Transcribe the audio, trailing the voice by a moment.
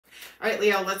All right,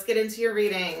 Leo, let's get into your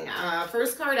reading.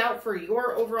 First card out for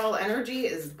your overall energy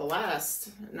is Blessed,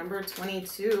 number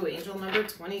 22, angel number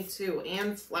 22,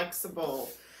 and Flexible.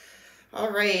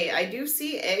 All right, I do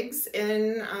see eggs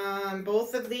in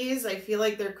both of these. I feel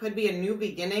like there could be a new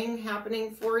beginning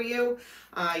happening for you.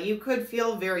 You could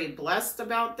feel very blessed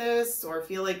about this or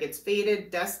feel like it's fated,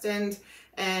 destined,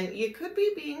 and you could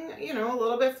be being, you know, a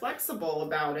little bit flexible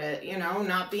about it, you know,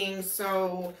 not being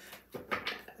so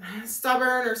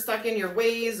stubborn or stuck in your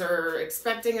ways or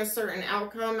expecting a certain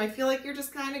outcome. I feel like you're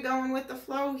just kind of going with the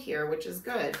flow here, which is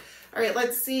good. All right,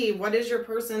 let's see. What is your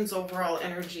person's overall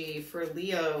energy for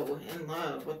Leo in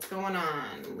love? What's going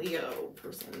on? Leo,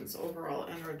 person's overall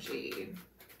energy.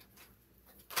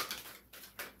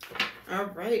 All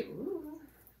right.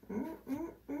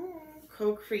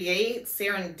 Co-create,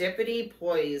 serendipity,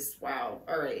 poised. Wow.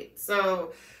 All right.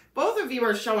 So both of you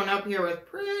are showing up here with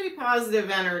pretty positive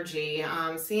energy.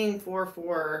 Seeing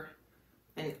 4-4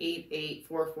 and 8-8,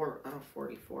 4-4,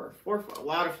 44, 4-4, a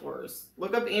lot of fours.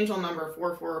 Look up angel number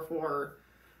 444,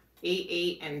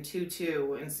 8-8, and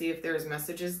 2-2 and see if there's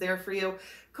messages there for you.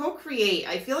 Co-create.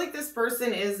 I feel like this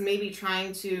person is maybe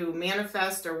trying to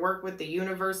manifest or work with the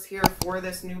universe here for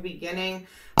this new beginning.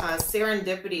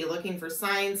 Serendipity, looking for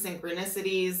signs,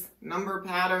 synchronicities, number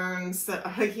patterns,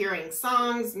 hearing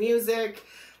songs, music.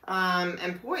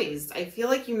 And poised. I feel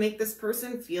like you make this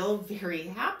person feel very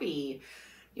happy.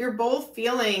 You're both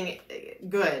feeling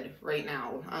good right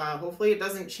now. Hopefully it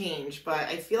doesn't change, but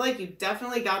I feel like you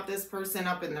definitely got this person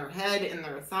up in their head, in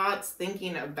their thoughts,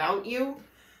 thinking about you.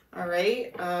 All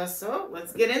right, so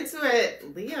let's get into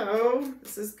it. Leo,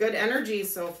 this is good energy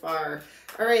so far.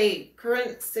 All right,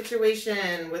 current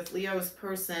situation with Leo's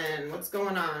person. What's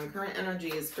going on? Current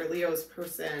energies for Leo's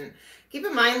person. Keep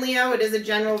in mind, Leo, it is a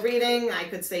general reading. I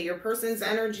could say your person's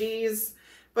energies,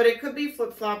 but it could be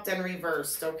flip-flopped and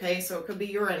reversed, okay? So it could be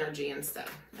your energy instead,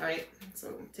 all right?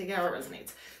 So take it how it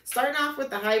resonates. Starting off with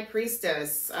the High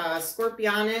Priestess,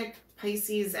 Scorpionic,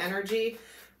 Pisces energy.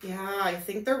 Yeah, I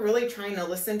think they're really trying to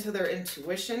listen to their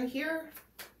intuition here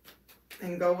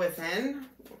and go within.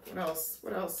 What else?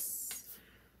 What else?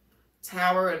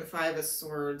 Tower and 5 of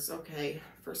Swords. Okay,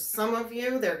 for some of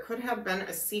you, there could have been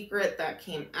a secret that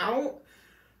came out.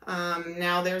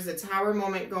 Now there's a Tower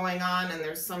moment going on and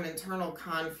there's some internal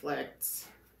conflict.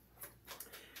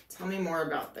 Tell me more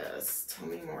about this. Tell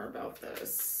me more about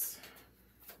this.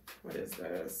 What is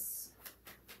this?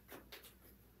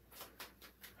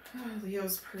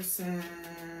 Leo's person.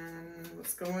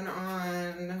 What's going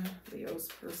on? Leo's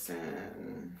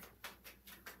person.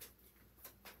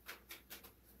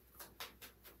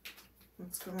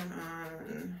 What's going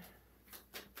on?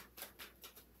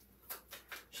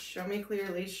 Show me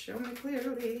clearly. Show me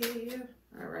clearly.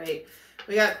 All right.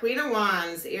 We got Queen of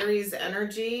Wands, Aries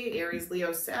energy, Aries,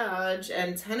 Leo, Sag,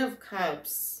 and 10 of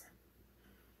Cups.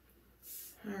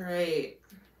 All right.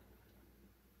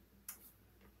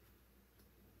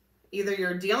 Either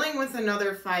you're dealing with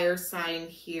another fire sign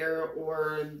here,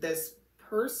 or this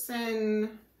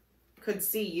person could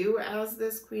see you as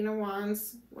this Queen of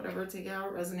Wands. Whatever, take it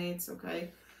out, resonates,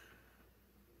 okay?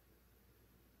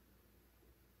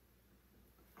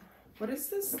 What is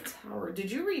this Tower?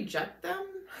 Did you reject them?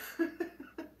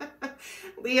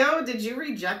 Leo, did you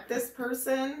reject this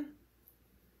person?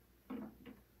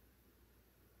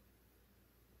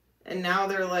 And now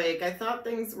they're like, I thought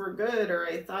things were good, or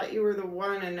I thought you were the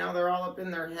one, and now they're all up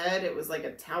in their head. It was like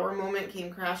a Tower moment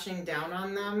came crashing down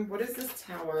on them. What is this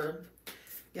Tower?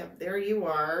 Yep, there you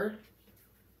are.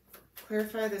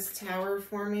 Clarify this Tower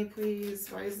for me, please.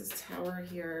 Why is this Tower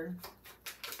here?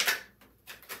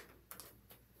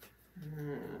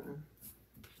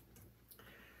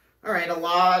 All right, a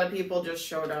lot of people just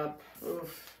showed up.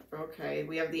 Oof. Okay,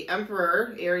 we have the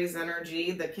Emperor, Aries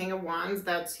energy, the King of Wands,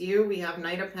 that's you. We have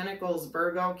Knight of Pentacles,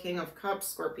 Virgo, King of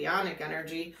Cups, Scorpionic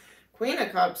energy. Queen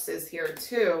of Cups is here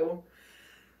too.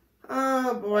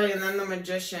 Oh boy, and then the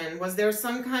Magician. Was there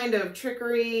some kind of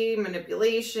trickery,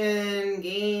 manipulation,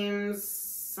 games,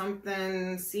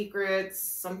 something, secrets,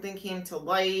 something came to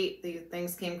light, the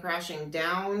things came crashing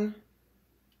down?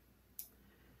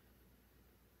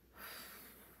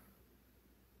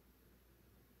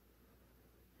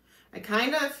 I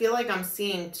kind of feel like I'm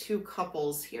seeing two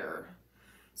couples here.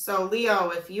 So Leo,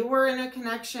 if you were in a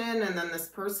connection and then this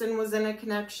person was in a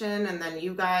connection and then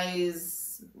you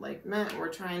guys like met,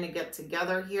 we're trying to get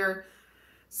together here,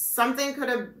 something could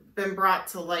have been brought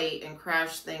to light and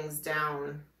crashed things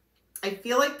down. I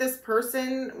feel like this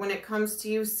person, when it comes to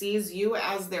you, sees you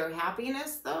as their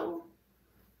happiness though.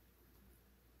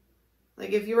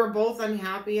 Like if you were both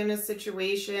unhappy in a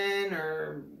situation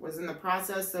or was in the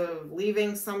process of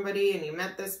leaving somebody and you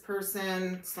met this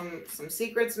person, some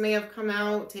secrets may have come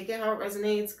out. Take it how it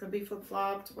resonates. Could be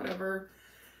flip-flopped, whatever.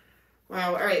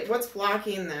 Wow. All right. What's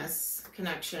blocking this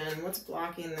connection? What's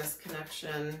blocking this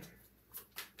connection?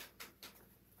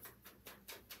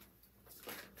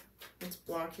 What's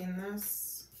blocking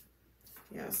this?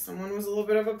 Yeah, someone was a little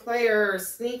bit of a player,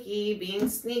 sneaky, being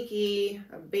sneaky,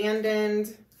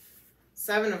 abandoned.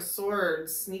 Seven of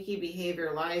Swords, sneaky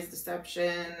behavior, lies,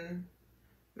 deception,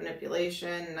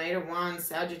 manipulation. Knight of Wands,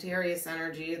 Sagittarius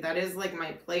energy. That is like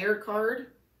my player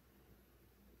card.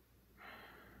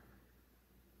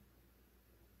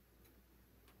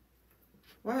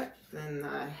 What in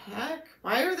the heck?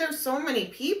 Why are there so many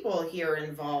people here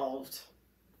involved?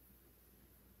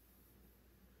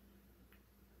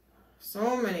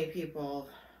 So many people.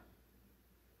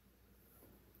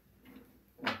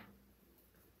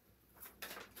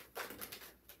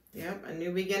 Yep, a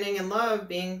new beginning in love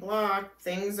being blocked.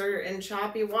 Things are in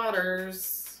choppy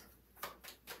waters.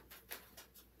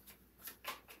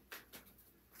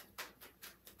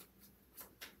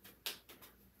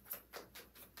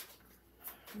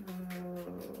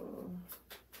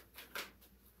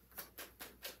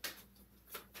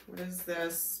 What is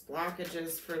this?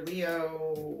 Blockages for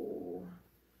Leo.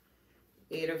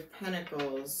 Eight of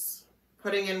Pentacles.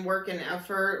 Putting in work and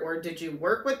effort, or did you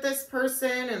work with this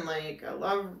person and like a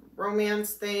love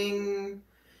romance thing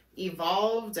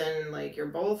evolved and like you're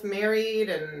both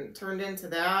married and turned into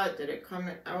that? Did it come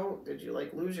out? Did you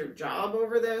like lose your job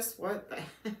over this? What the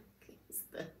heck is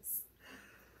this?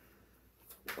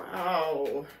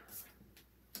 Wow.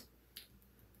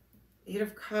 Eight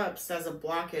of Cups as a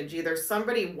blockage. Either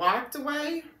somebody walked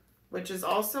away, which is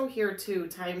also here too,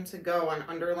 time to go on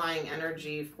underlying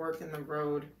energy, fork in the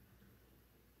road.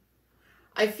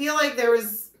 I feel like there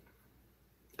was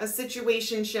a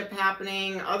situationship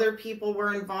happening. Other people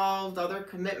were involved. Other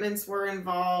commitments were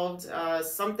involved.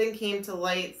 Something came to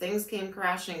light. Things came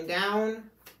crashing down.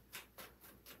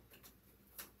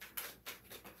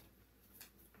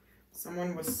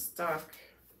 Someone was stuck.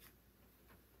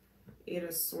 Eight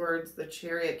of Swords, the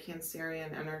Chariot,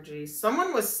 Cancerian energy.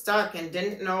 Someone was stuck and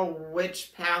didn't know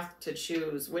which path to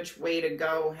choose, which way to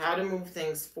go, how to move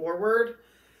things forward.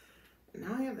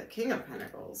 Now I have the King of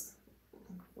Pentacles.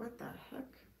 What the heck?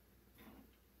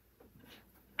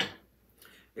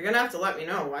 You're going to have to let me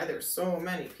know why there's so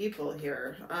many people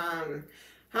here.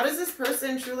 How does this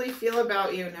person truly feel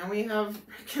about you? Now we have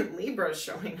freaking Libra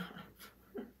showing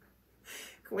up.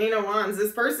 Queen of Wands.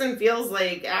 This person feels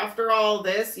like after all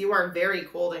this, you are very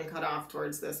cold and cut off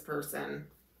towards this person.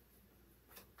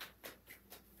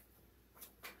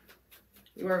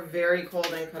 You are very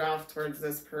cold and cut off towards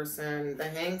this person. The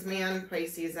Hanged Man,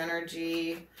 Pisces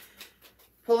energy.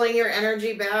 Pulling your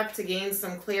energy back to gain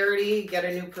some clarity, get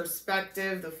a new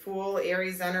perspective. The Fool,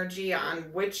 Aries energy on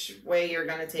which way you're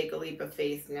going to take a leap of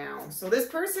faith now. So this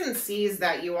person sees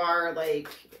that you are like,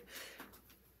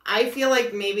 I feel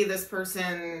like maybe this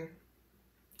person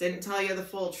didn't tell you the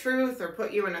full truth or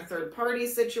put you in a third party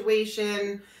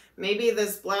situation. Maybe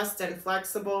this Blessed and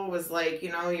Flexible was like, you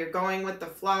know, you're going with the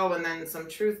flow and then some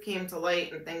truth came to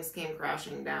light and things came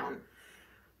crashing down.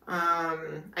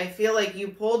 I feel like you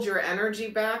pulled your energy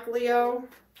back, Leo.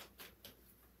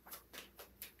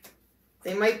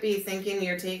 They might be thinking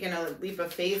you're taking a leap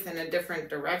of faith in a different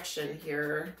direction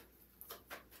here.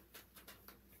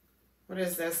 What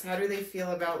is this? How do they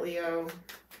feel about Leo?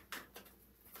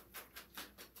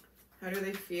 How do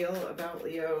they feel about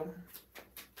Leo?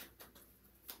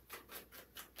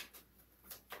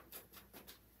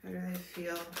 How do they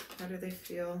feel? How do they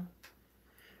feel?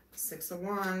 Six of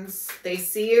Wands. They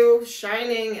see you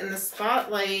shining in the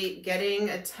spotlight, getting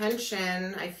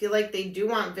attention. I feel like they do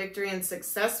want victory and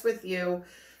success with you,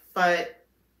 but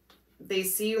they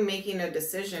see you making a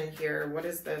decision here. What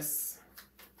is this?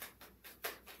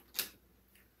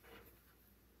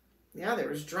 Yeah, there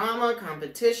was drama,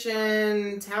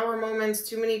 competition, tower moments,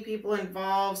 too many people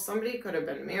involved. Somebody could have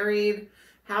been married.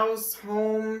 House,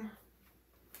 home,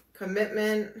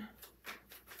 commitment.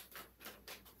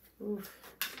 Oof.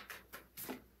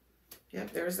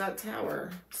 Yep, there's that tower.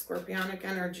 Scorpionic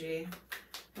energy.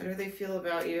 How do they feel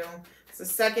about you? It's the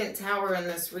second tower in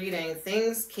this reading.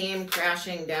 Things came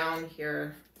crashing down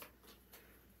here.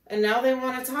 And now they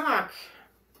want to talk.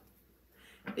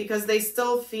 Because they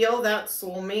still feel that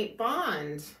soulmate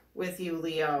bond with you,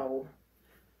 Leo.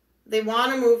 They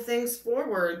want to move things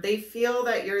forward. They feel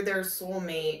that you're their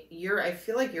soulmate. I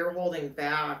feel like you're holding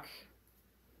back.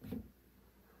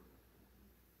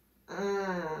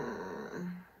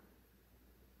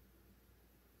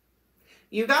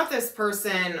 You got this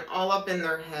person all up in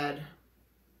their head.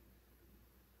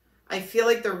 I feel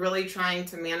like they're really trying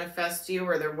to manifest you,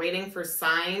 or they're waiting for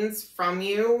signs from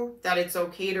you that it's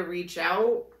okay to reach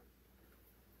out.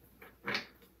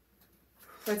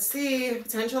 Let's see,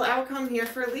 potential outcome here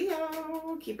for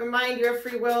Leo. Keep in mind you have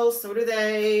free will, so do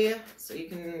they. So you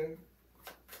can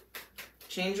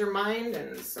change your mind,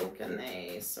 and so can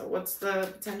they. So what's the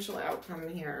potential outcome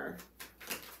here?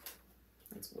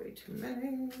 That's way too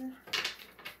many.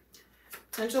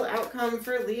 Potential outcome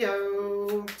for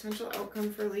Leo. Potential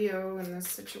outcome for Leo in this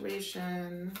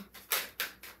situation.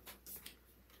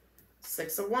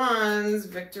 Six of Wands,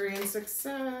 victory and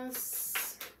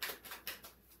success.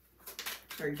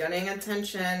 They're getting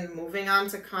attention, moving on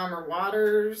to calmer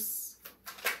waters.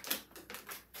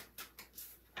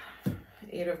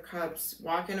 Eight of Cups,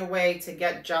 walking away to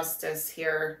get justice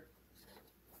here.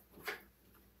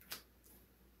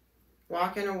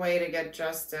 Walking away to get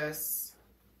justice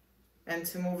and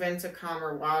to move into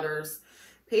calmer waters.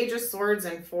 Page of Swords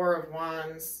and Four of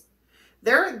Wands.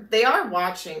 They are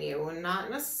watching you, and not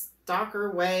in a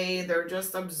stalker way. They're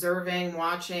just observing,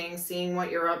 watching, seeing what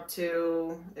you're up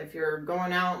to. If you're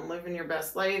going out and living your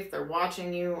best life, they're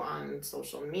watching you on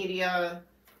social media.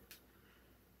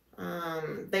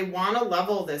 They want to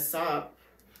level this up.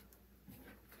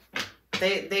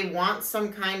 They want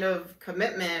some kind of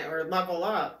commitment or level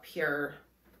up here.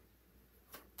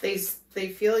 They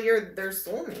feel you're their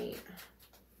soulmate.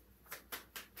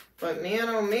 But man,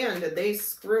 oh man, did they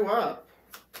screw up.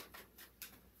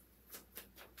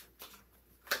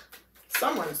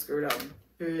 Someone screwed up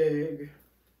big.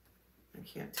 I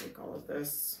can't take all of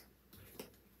this.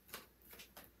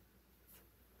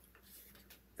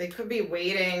 They could be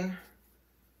waiting.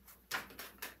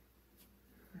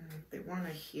 They want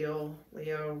to heal,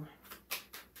 Leo.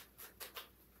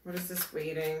 What is this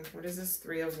waiting? What is this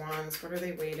Three of Wands? What are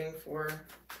they waiting for?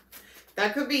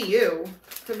 That could be you.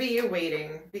 Could be you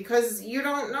waiting because you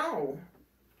don't know.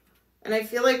 And I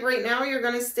feel like right now you're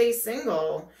going to stay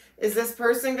single. Is this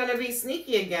person going to be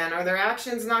sneaky again? Are their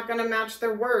actions not going to match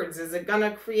their words? Is it going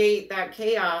to create that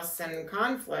chaos and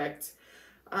conflict?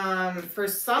 For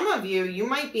some of you, you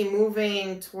might be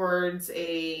moving towards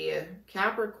a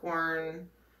Capricorn,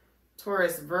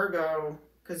 Taurus, Virgo,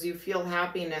 because you feel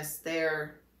happiness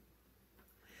there.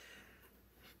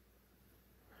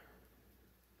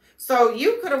 So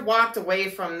you could have walked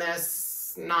away from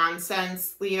this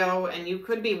nonsense, Leo, and you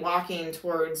could be walking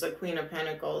towards a Queen of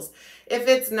Pentacles. If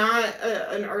it's not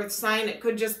an earth sign, it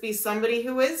could just be somebody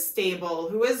who is stable,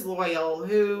 who is loyal,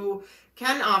 who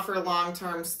can offer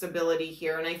long-term stability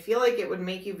here. And I feel like it would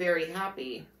make you very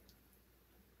happy.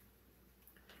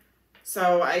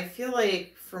 So I feel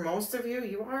like for most of you,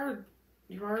 you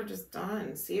are just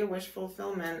done. See a wish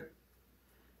fulfillment.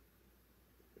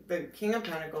 The King of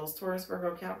Pentacles, Taurus,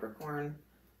 Virgo, Capricorn.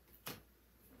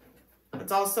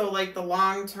 It's also like the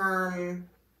long-term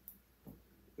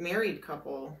married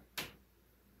couple.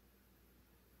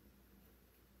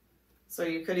 So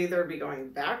you could either be going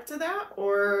back to that,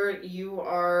 or you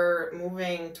are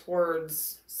moving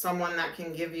towards someone that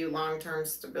can give you long-term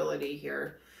stability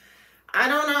here. I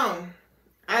don't know.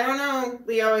 I don't know,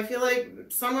 Leo. I feel like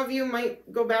some of you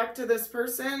might go back to this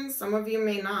person. Some of you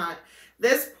may not.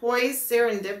 This poise,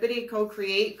 serendipity,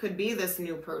 co-create could be this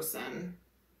new person.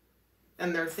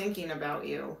 And they're thinking about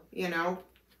you, you know,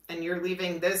 and you're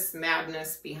leaving this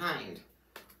madness behind.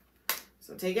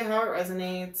 So take it how it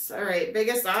resonates. All right,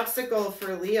 biggest obstacle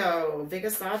for Leo.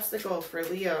 Biggest obstacle for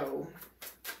Leo.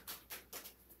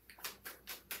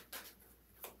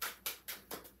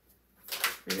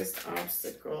 Biggest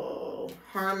obstacle,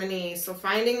 harmony. So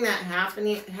finding that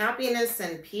happiness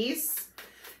and peace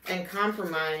and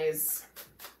compromise.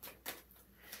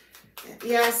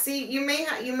 Yeah, see, you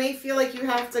may feel like you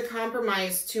have to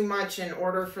compromise too much in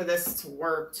order for this to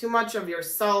work. Too much of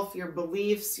yourself, your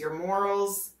beliefs, your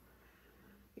morals,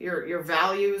 your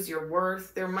values, your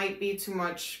worth. There might be too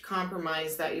much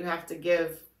compromise that you have to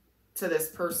give to this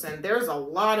person. There's a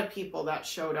lot of people that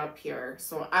showed up here.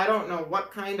 So I don't know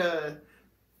what kind of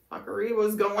fuckery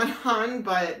was going on,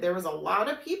 but there was a lot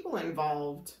of people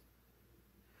involved.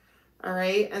 All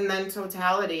right, and then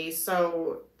totality.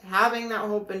 So having that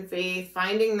hope and faith,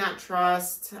 finding that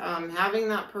trust, having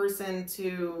that person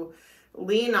to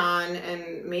lean on,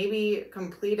 and maybe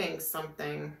completing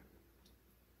something.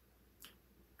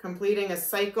 Completing a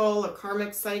cycle, a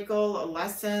karmic cycle, a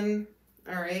lesson.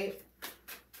 All right.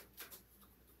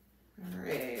 All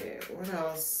right, what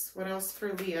else? What else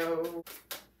for Leo?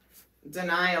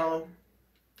 Denial.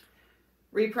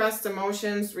 Repressed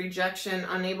emotions, rejection,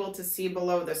 unable to see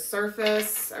below the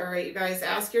surface. All right, you guys,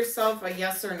 ask yourself a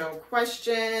yes or no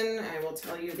question. I will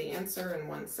tell you the answer in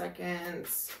 1 second.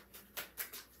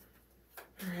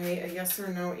 All right, a yes or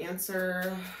no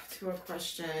answer to a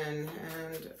question.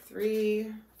 And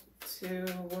 3, 2,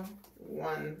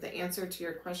 1. The answer to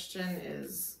your question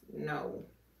is no.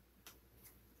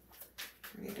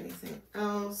 All right, anything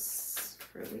else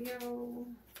for Leo?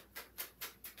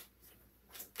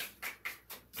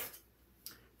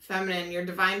 Feminine, your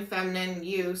divine feminine,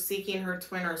 you seeking her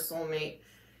twin or soulmate.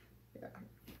 Yeah.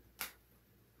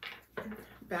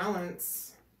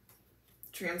 Balance,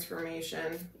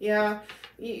 transformation. Yeah.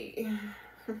 I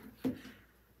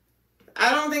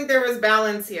don't think there was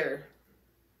balance here.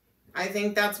 I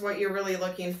think that's what you're really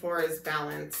looking for is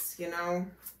balance, you know?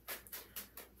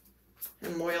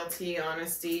 And loyalty,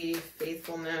 honesty,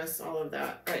 faithfulness, all of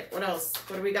that. All right, what else?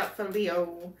 What do we got for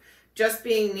Leo? Just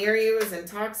being near you is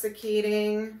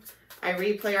intoxicating. I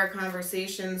replay our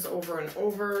conversations over and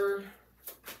over.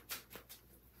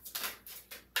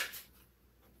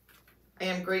 I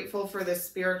am grateful for this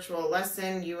spiritual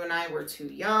lesson. You and I were too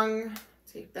young.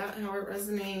 Take that how it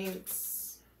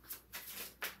resonates.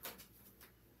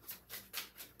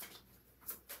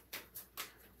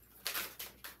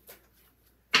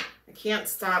 I can't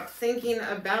stop thinking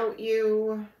about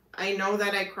you. I know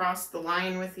that I crossed the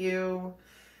line with you.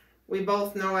 We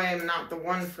both know I am not the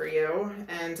one for you,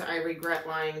 and I regret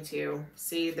lying to you.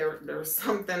 See, there was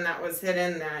something that was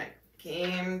hidden that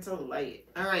came to light.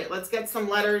 All right, let's get some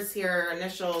letters here,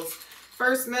 initials.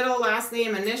 First, middle, last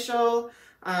name, initial.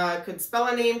 Could spell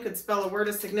a name, could spell a word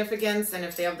of significance, and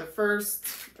if they have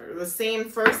the same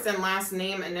first and last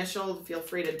name initial, feel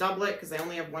free to double it because I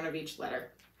only have one of each letter.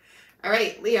 All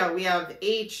right, Leo, we have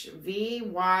H, V,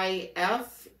 Y,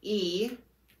 F, E,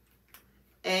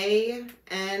 A,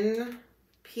 N,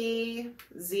 P,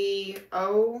 Z,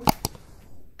 O,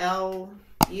 L,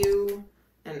 U,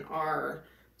 and R.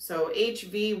 So H,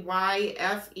 V, Y,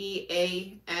 F, E,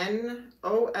 A, N,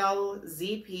 O, L,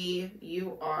 Z, P,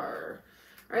 U, R.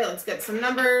 All right, let's get some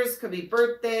numbers. Could be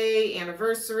birthday,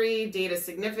 anniversary, date of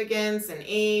significance, an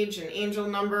age, an angel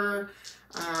number,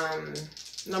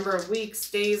 number of weeks,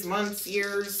 days, months,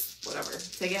 years, whatever.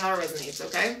 Take it how it resonates,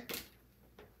 okay?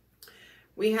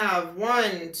 We have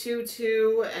 1, 2,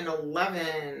 2, and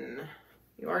 11.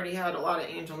 You already had a lot of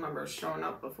angel numbers showing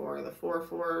up before. The 4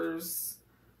 4s,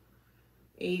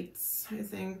 8s, I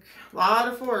think. A lot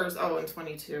of 4s. Oh, and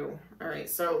 22. All right,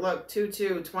 so look, 2,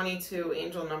 2, 22,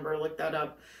 angel number. Look that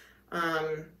up.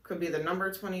 Could be the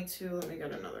number 22. Let me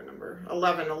get another number.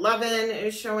 11. 11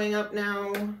 is showing up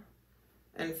now.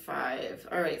 And 5.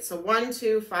 All right, so 1,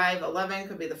 2, 5, 11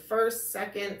 could be the 1st,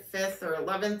 2nd, 5th, or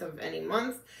 11th of any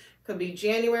month. Could be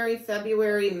January,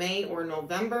 February, May, or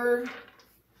November.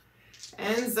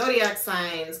 And zodiac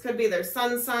signs. Could be their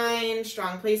sun sign,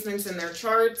 strong placements in their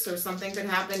charts, or something could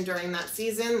happen during that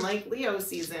season, like Leo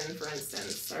season, for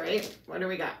instance. All right, what do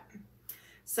we got?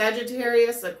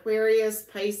 Sagittarius, Aquarius,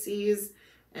 Pisces,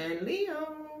 and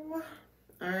Leo.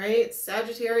 All right,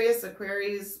 Sagittarius,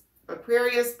 Aquarius,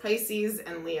 Pisces,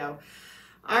 and Leo.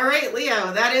 All right,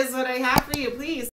 Leo, that is what I have for you. Please